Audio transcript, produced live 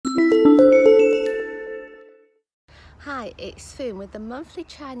Hi, it's Foon with the monthly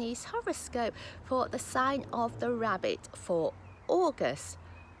Chinese horoscope for the sign of the rabbit for August.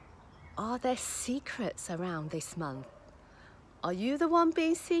 Are there secrets around this month? Are you the one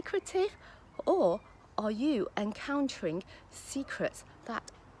being secretive, or are you encountering secrets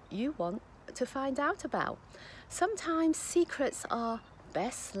that you want to find out about? Sometimes secrets are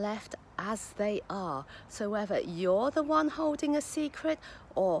best left as they are. So whether you're the one holding a secret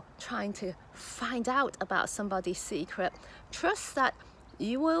or trying to find out about somebody's secret, trust that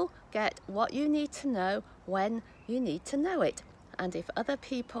you will get what you need to know when you need to know it. And if other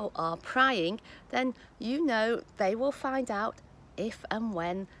people are prying, then you know they will find out if and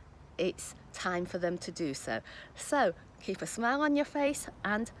when it's time for them to do so. So keep a smile on your face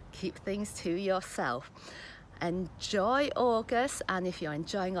and keep things to yourself. Enjoy August, and if you're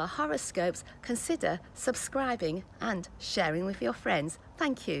enjoying our horoscopes, consider subscribing and sharing with your friends.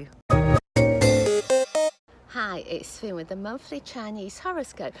 Thank you. Hi, it's Foon with the monthly Chinese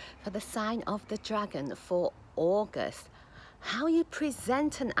horoscope for the sign of the dragon for August. How you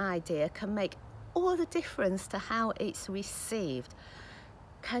present an idea can make all the difference to how it's received.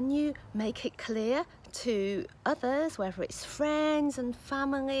 Can you make it clear to others, whether it's friends and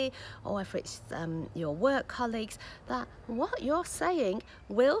family or whether it's your work colleagues, that what you're saying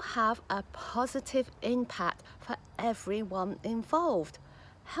will have a positive impact for everyone involved?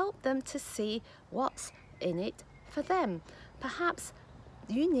 Help them to see what's in it for them. Perhaps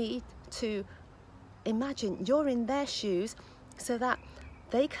you need to imagine you're in their shoes so that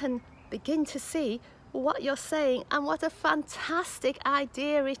they can begin to see what you're saying and what a fantastic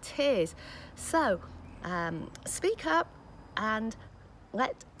idea it is. So speak up and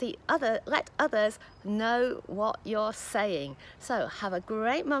let others know what you're saying. So have a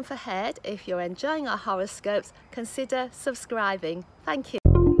great month ahead. If you're enjoying our horoscopes, consider subscribing. Thank you.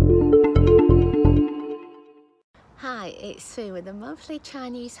 Hi, it's Foon with the monthly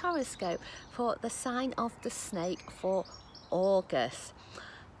Chinese horoscope for the sign of the snake for August.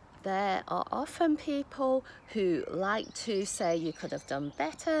 There are often people who like to say you could have done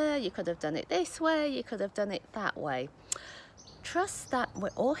better, you could have done it this way, you could have done it that way. Trust that we're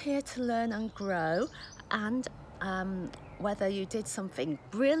all here to learn and grow, and whether you did something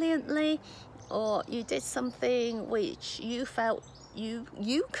brilliantly or you did something which you felt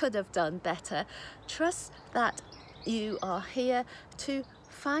you could have done better, trust that you are here to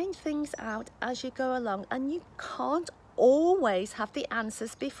find things out as you go along, and you can't always have the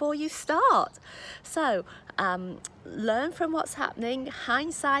answers before you start. So learn from what's happening.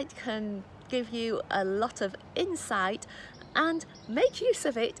 Hindsight can give you a lot of insight, and make use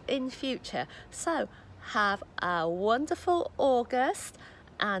of it in future. So have a wonderful August,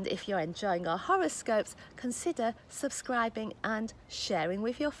 and if you're enjoying our horoscopes, consider subscribing and sharing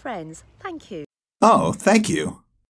with your friends. Thank you. Oh, thank you.